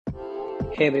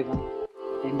Hey everyone,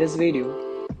 in this video,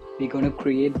 we're going to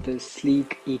create this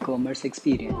sleek e-commerce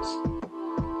experience.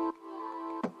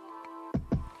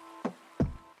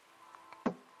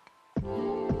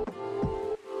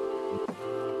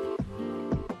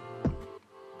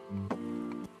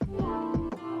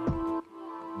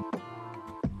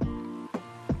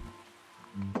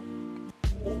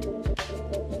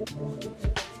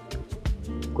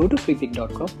 Go to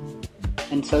freepik.com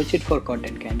and search it for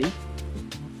content candy.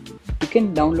 You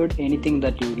can download anything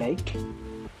that you like.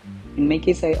 In my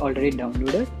case, I already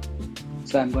downloaded,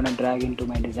 so I'm gonna drag into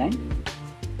my design.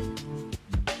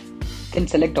 Then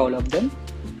select all of them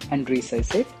and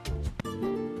resize it.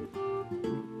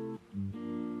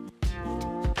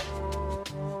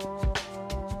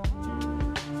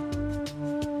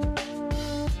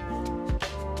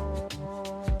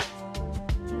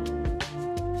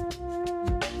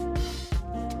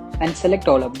 And select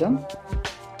all of them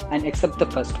and except the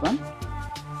first one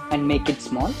and make it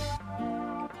small.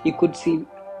 You could see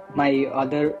my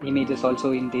other images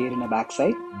also in there in the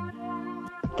backside.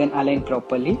 Then align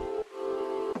properly.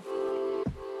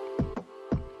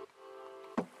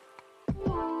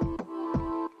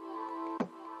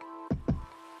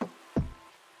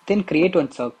 Then create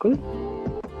one circle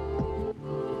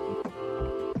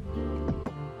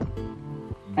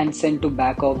and send to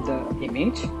back of the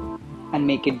image and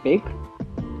make it big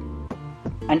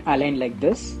and align like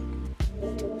this.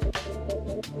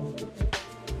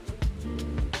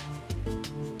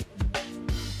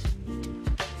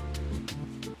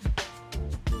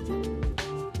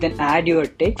 Then add your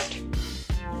text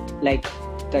like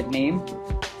the name,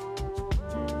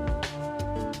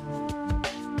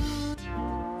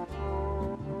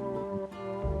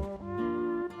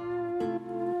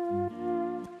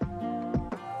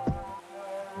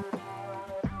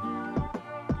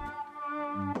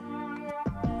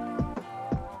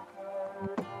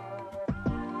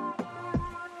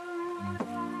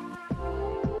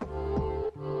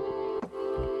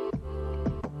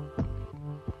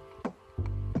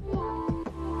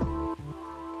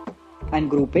 and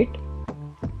group it.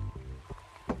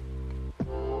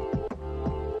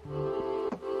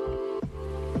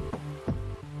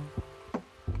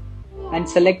 And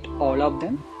select all of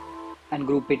them and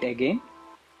group it again.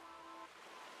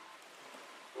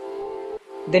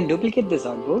 Then duplicate this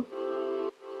artboard.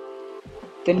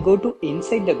 Then go to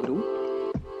inside the group.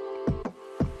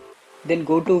 Then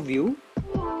go to view,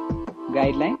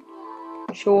 guideline,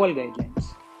 show all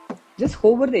guidelines. Just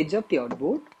hover the edge of the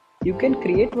artboard. You can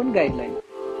create one guideline.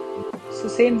 So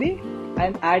same way, I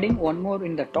am adding one more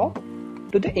in the top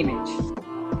to the image.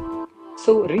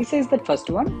 So resize that first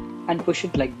one and push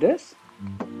it like this.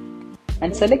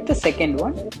 And select the second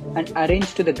one and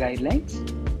arrange to the guidelines.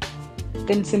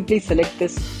 Then simply select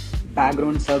this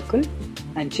background circle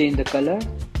and change the color.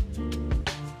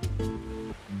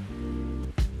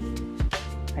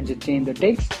 And just change the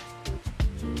text.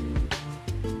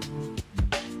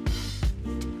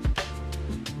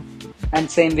 And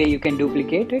same way you can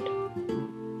duplicate it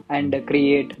and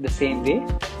create the same way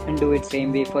and do it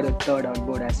same way for the third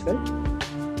artboard as well.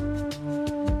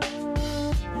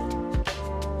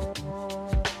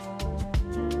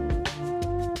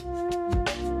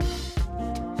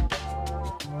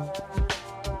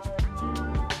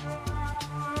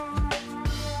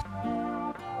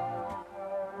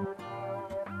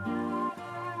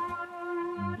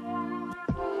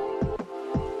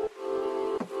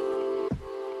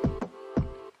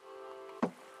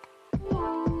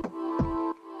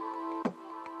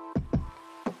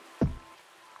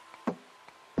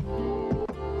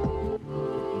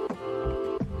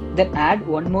 Then add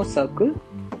one more circle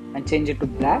and change it to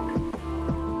black.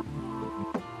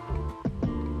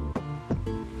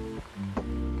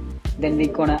 Then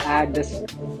we're gonna add this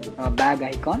bag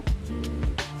icon.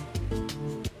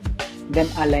 Then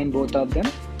align both of them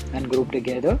and group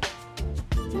together.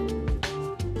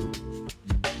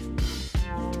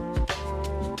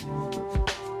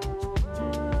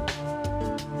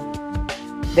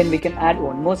 Then we can add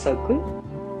one more circle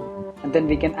and then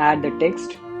we can add the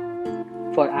text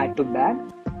for add to bag.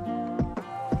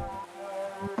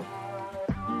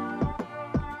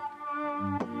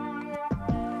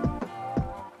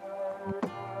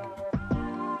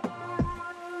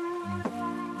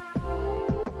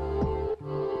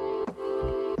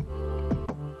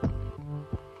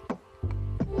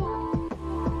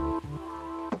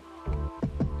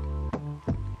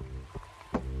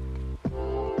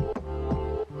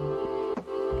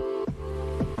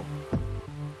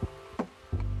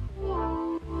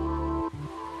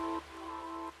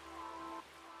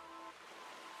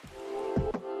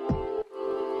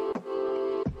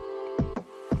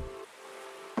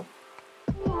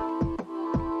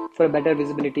 For better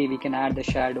visibility, we can add the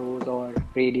shadows or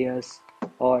radius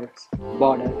or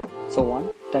border, so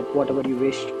on, that whatever you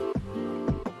wish.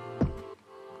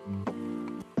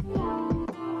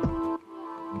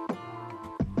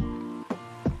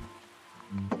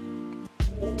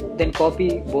 Then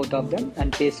copy both of them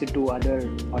and paste it to other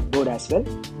artboard as well.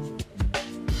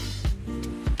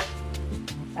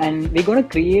 And we're going to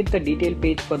create the detail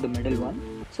page for the middle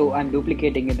one. So I'm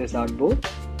duplicating in this artboard.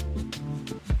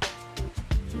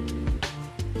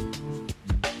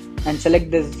 And select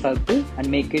this circle and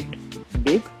make it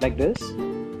big like this.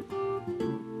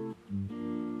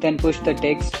 Then push the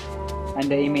text and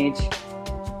the image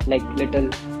like little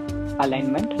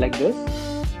alignment like this,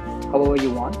 however you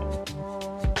want.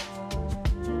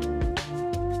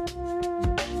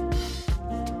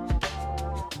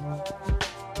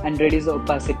 And reduce the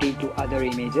opacity to other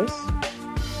images.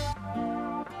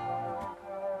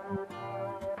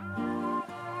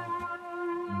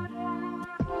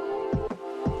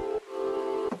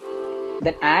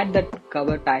 Then add that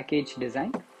cover package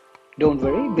design. Don't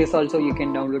worry, this also you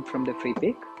can download from the free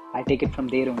pick. I take it from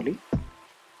there only.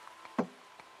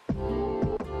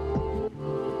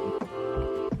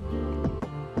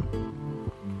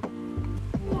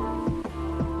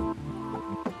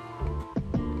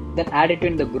 Then add it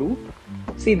in the group.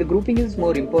 See, the grouping is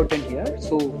more important here.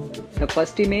 So the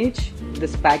first image,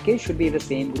 this package should be the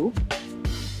same group.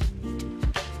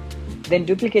 Then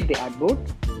duplicate the artboard.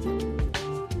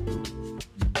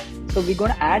 So we're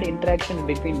going to add interaction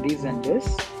between this and this.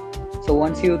 So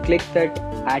once you click that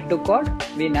add to cart,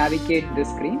 we navigate this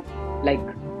screen like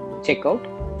checkout.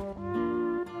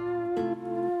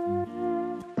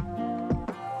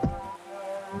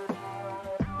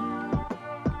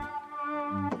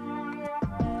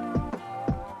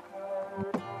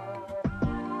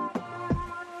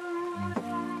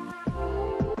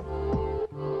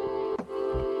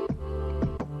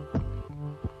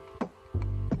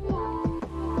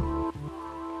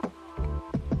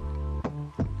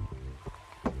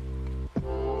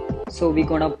 So we're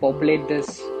gonna populate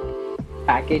this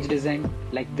package design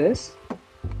like this,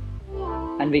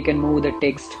 and we can move the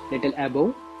text little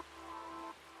above.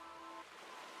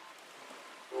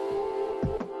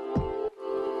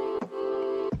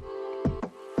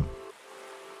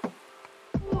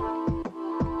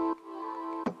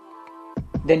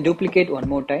 Then duplicate one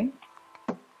more time.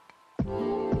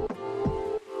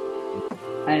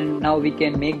 And now we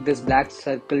can make this black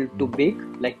circle too big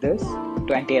like this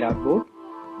to entire artboard.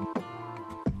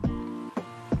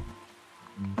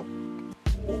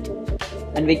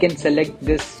 And we can select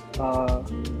this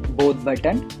both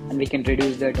button and we can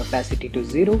reduce that opacity to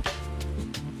 0.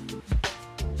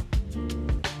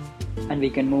 And we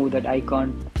can move that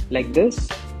icon like this.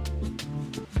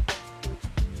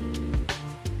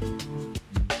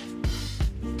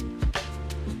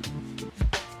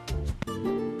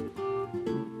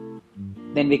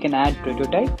 Then we can add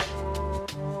prototype,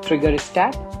 trigger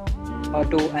step,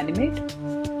 auto animate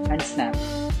and snap,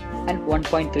 and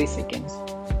 1.3 seconds.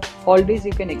 Always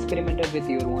you can experiment it with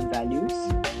your own values.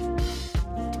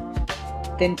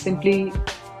 Then simply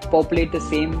populate the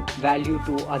same value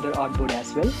to other artboard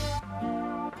as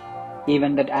well.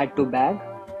 Even that add to bag,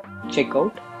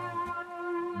 checkout.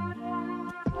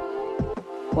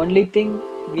 Only thing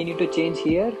we need to change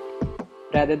here,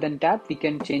 rather than tab, we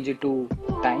can change it to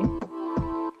time.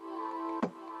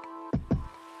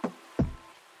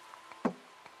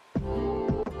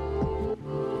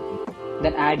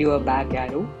 Then add your back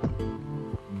arrow.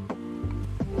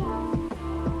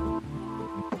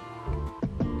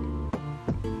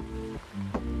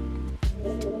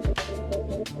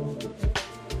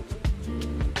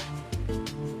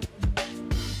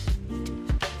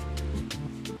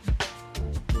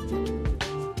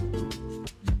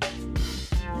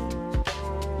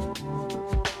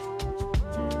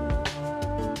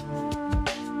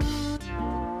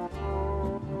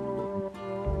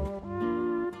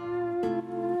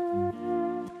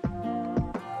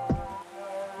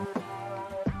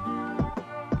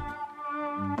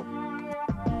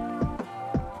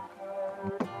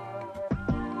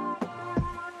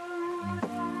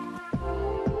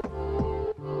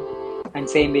 And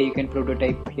same way you can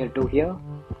prototype here to here.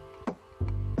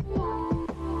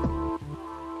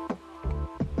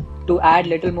 To add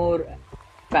little more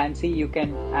fancy, you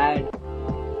can add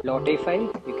Lotte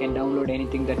file. You can download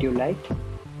anything that you liked.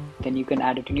 Then you can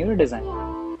add it in your design.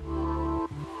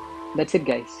 That's it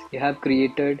guys. You have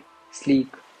created sleek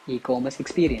e-commerce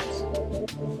experience.